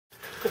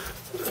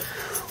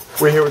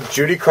We're here with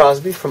Judy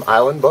Crosby from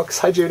Island Books.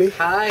 Hi, Judy.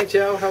 Hi,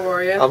 Joe. How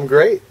are you? I'm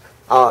great.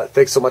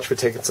 Thanks so much for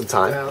taking some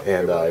time, Well,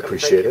 and I welcome.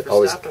 appreciate Thank it.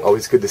 you for stopping.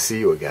 Always good to see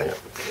you again. Yeah.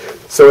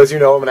 So, as you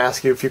know, I'm going to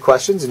ask you a few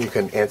questions, and you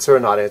can answer or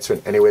not answer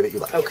in any way that you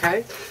like.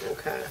 Okay.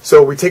 Okay.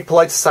 So, we take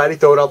polite society,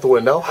 throw it out the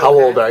window. How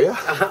Okay. old are you?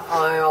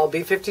 I'll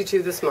be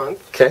 52 this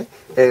month. Okay.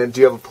 And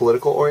do you have a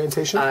political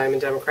orientation? I'm a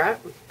Democrat.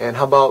 And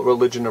how about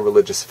religion or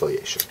religious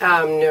affiliation?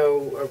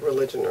 No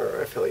religion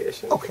or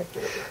affiliation. Okay.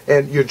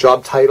 And your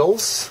job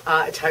titles?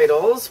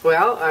 Titles.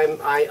 Well,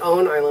 I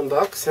own Island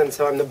Books, and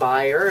so I'm the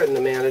buyer and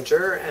the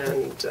manager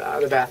and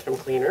the bathroom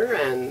cleaner.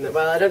 And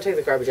well, I don't take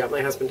the garbage out.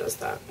 My husband does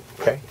that.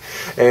 Okay.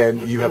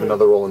 And you have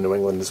another role in New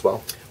England as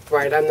well?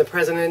 Right. I'm the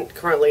president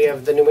currently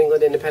of the New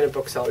England Independent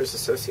Booksellers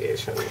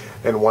Association.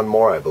 And one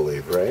more, I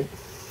believe, right?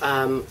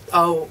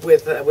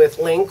 With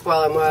Link.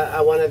 Well,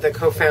 I'm one of the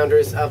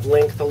co-founders of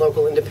Link, the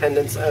local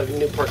independence of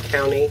Newport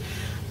County,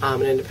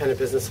 an independent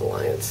business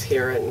alliance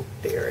here in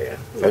the area.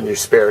 And your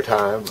spare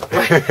time?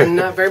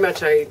 Not very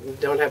much. I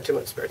don't have too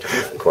much spare time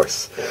then. Of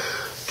course. Yeah.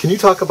 Can you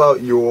talk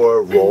about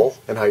your role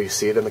and how you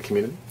see it in the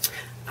community?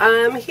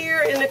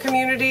 Here in the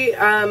community,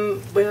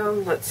 well,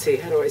 let's see.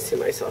 How do I see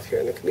myself here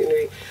in the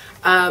community?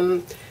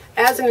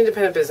 As an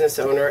independent business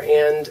owner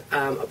and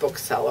a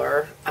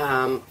bookseller,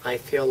 I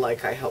feel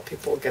like I help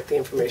people get the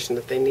information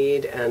that they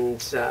need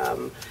and,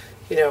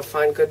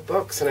 find good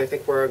books. And I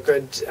think we're a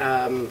good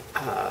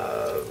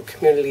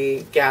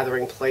community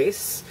gathering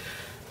place.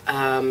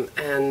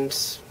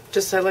 And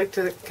just I like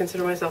to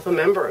consider myself a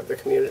member of the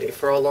community.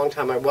 For a long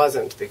time I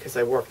wasn't because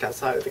I worked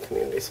outside of the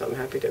community, so I'm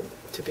happy to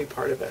be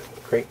part of it.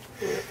 Great.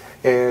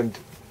 And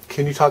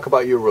can you talk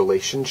about your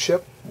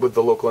relationship with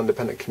the local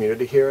independent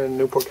community here in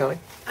Newport County?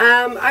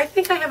 I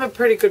think I have a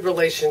pretty good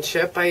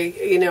relationship.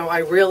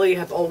 I really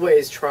have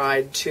always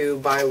tried to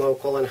buy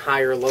local and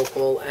hire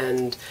local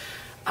and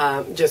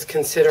just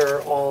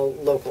consider all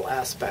local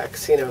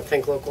aspects,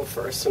 think local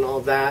first and all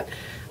of that.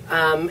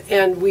 And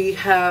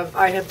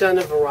I have done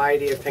a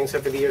variety of things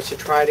over the years to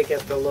try to get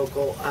the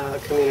local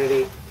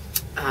community,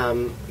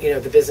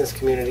 the business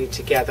community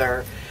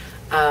together.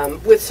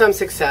 With some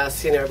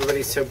success,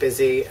 everybody's so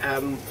busy.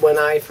 When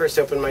I first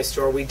opened my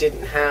store, we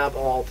didn't have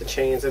all the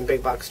chains and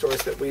big box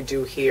stores that we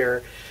do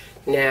here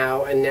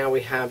now, and now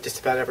we have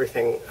just about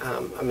everything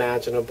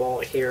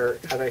imaginable here,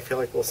 and I feel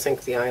like we'll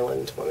sink the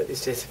island one of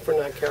these days if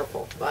we're not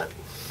careful. But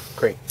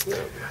great.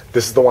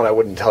 This is the one I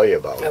wouldn't tell you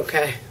about.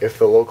 Okay. If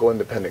the local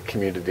independent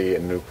community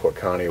in Newport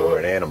County were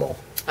an animal,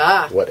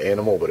 what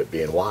animal would it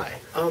be and why?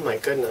 Oh my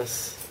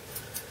goodness.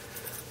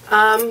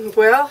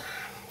 Well,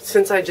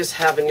 since I just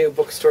have a new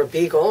bookstore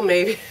beagle,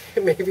 maybe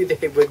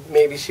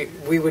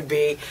we would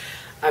be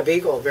a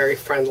beagle, very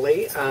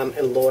friendly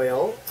and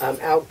loyal,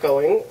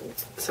 outgoing,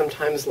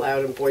 sometimes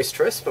loud and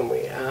boisterous when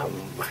we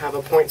have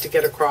a point to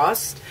get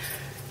across.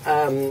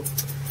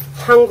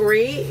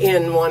 Hungry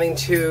in wanting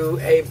to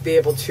be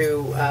able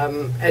to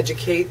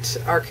educate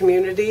our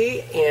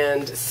community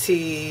and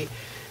see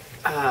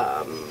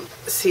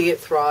it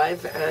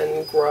thrive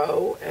and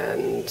grow,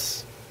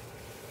 and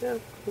yeah.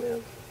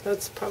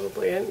 That's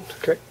probably it.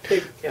 Okay.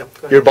 Yeah, go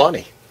ahead. You're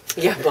Bonnie.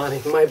 Yeah,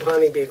 Bonnie. My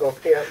Bonnie Beagle.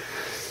 Yeah.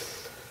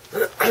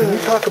 Can you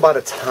talk about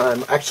a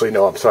time... Actually,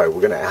 no, I'm sorry.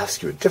 We're going to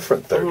ask you a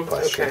different third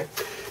question. Okay.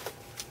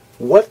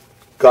 What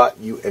got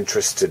you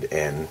interested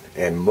in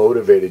and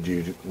motivated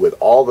you with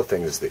all the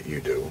things that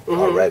you do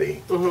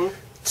already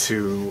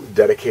to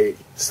dedicate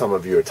some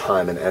of your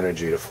time and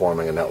energy to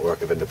forming a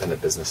network of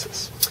independent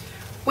businesses?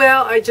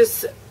 Well, I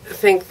just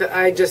think that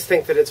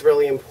it's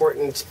really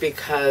important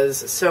because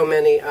so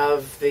many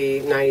of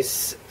the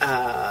nice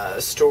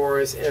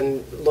stores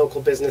and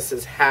local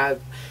businesses have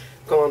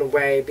gone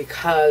away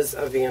because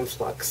of the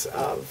influx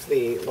of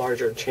the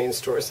larger chain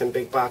stores and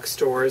big box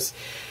stores.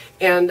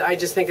 And I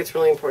just think it's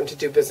really important to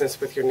do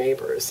business with your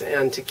neighbors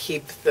and to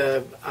keep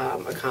the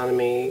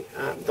economy,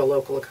 the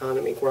local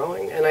economy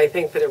growing. And I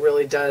think that it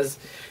really does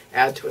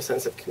add to a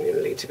sense of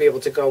community to be able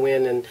to go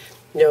in and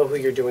know who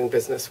you're doing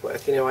business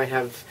with. I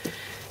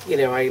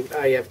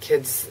have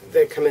kids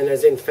that come in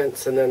as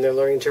infants and then they're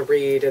learning to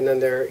read and then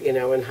they're,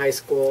 in high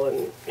school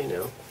and,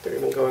 they're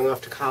even going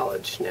off to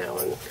college now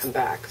and come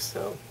back.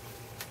 So,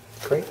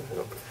 great.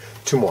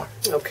 Two more.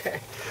 Okay.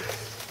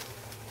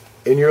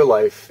 In your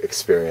life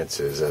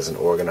experiences as an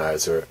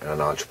organizer and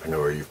an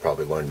entrepreneur, you've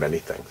probably learned many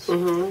things.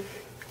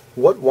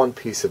 What one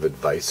piece of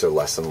advice or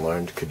lesson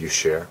learned could you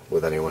share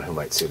with anyone who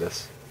might see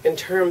this? In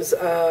terms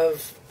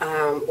of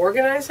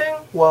organizing?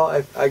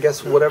 Well, I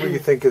guess whatever you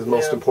think is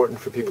most important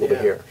for people to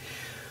hear.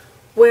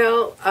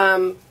 Well,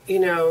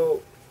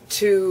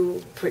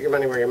 to put your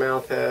money where your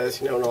mouth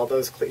is, and all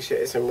those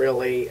cliches, and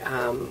really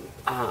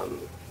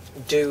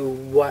do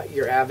what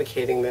you're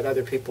advocating that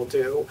other people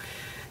do,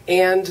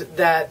 and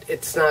that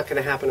it's not going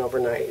to happen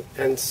overnight.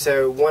 And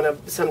so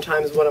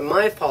sometimes one of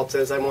my faults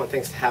is I want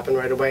things to happen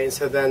right away, and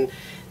so then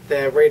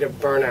the rate of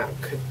burnout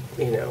could,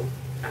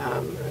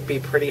 be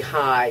pretty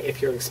high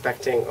if you're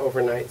expecting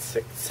overnight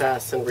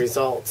success and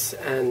results.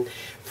 And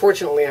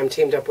fortunately, I'm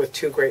teamed up with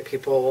two great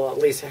people.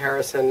 Lisa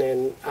Harrison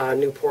in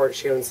Newport,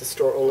 she owns the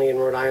store only in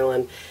Rhode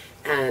Island,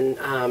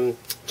 and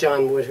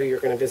John Wood, who you're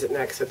going to visit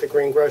next at the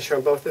Green Grocer,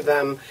 and both of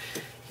them,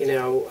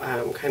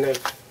 kind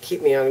of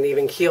keep me on an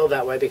even keel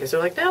that way, because they're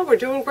like, no, we're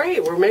doing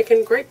great, we're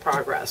making great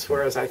progress.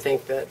 Whereas I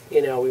think that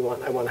I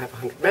want to have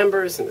 100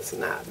 members and this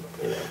and that.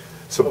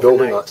 So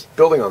building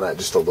on that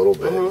just a little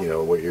bit,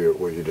 what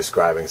you're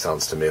describing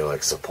sounds to me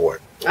like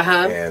support.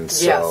 And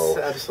so, yes,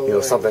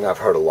 absolutely. Something I've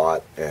heard a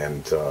lot,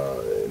 and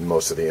in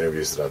most of the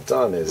interviews that I've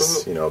done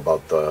is,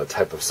 about the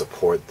type of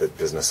support that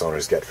business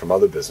owners get from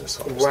other business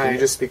owners. Right. Can you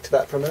just speak to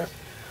that for a minute?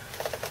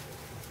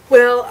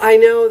 Well, I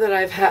know that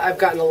I've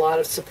gotten a lot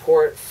of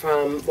support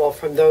from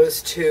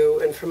those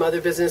two and from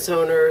other business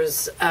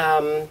owners.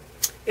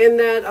 In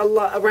that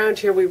around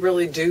here we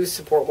really do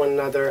support one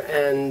another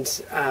and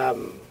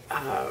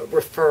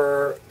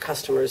refer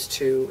customers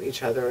to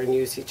each other and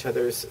use each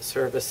other's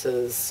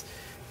services.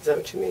 Is that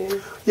what you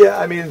mean? Yeah,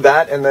 I mean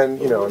that, and then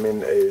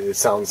it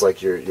sounds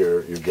like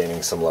you're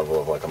gaining some level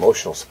of like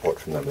emotional support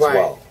from them as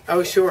well.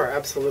 Oh, sure,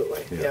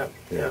 absolutely.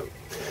 Yeah.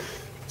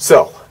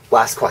 So,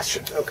 last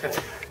question. Okay.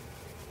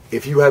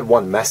 If you had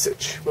one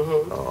message,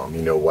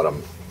 what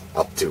I'm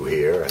up to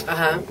here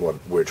and what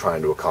we're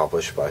trying to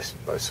accomplish by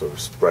sort of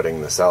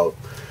spreading this out,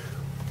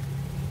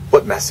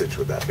 what message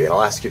would that be? And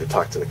I'll ask you to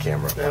talk to the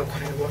camera.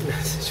 Okay, what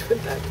message would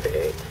that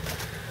be?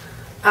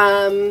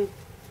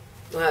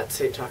 Let's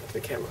see, talk to the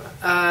camera.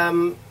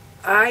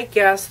 I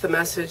guess the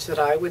message that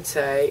I would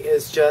say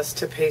is just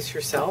to pace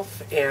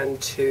yourself and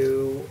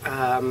to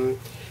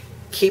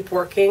keep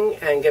working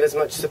and get as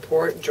much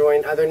support,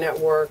 join other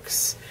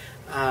networks,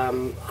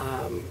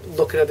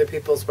 look at other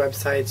people's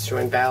websites,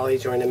 join Bally,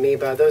 join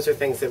Amoeba. Those are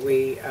things that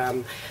we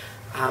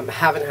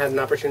haven't had an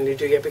opportunity to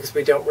do yet because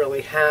we don't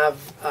really have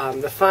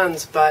the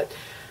funds, but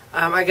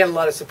I get a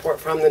lot of support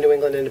from the New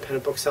England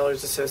Independent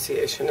Booksellers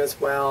Association as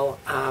well,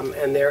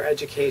 and their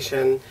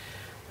education.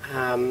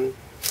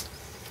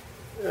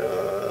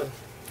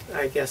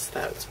 I guess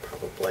that's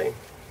probably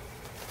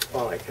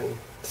all I can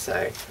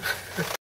say.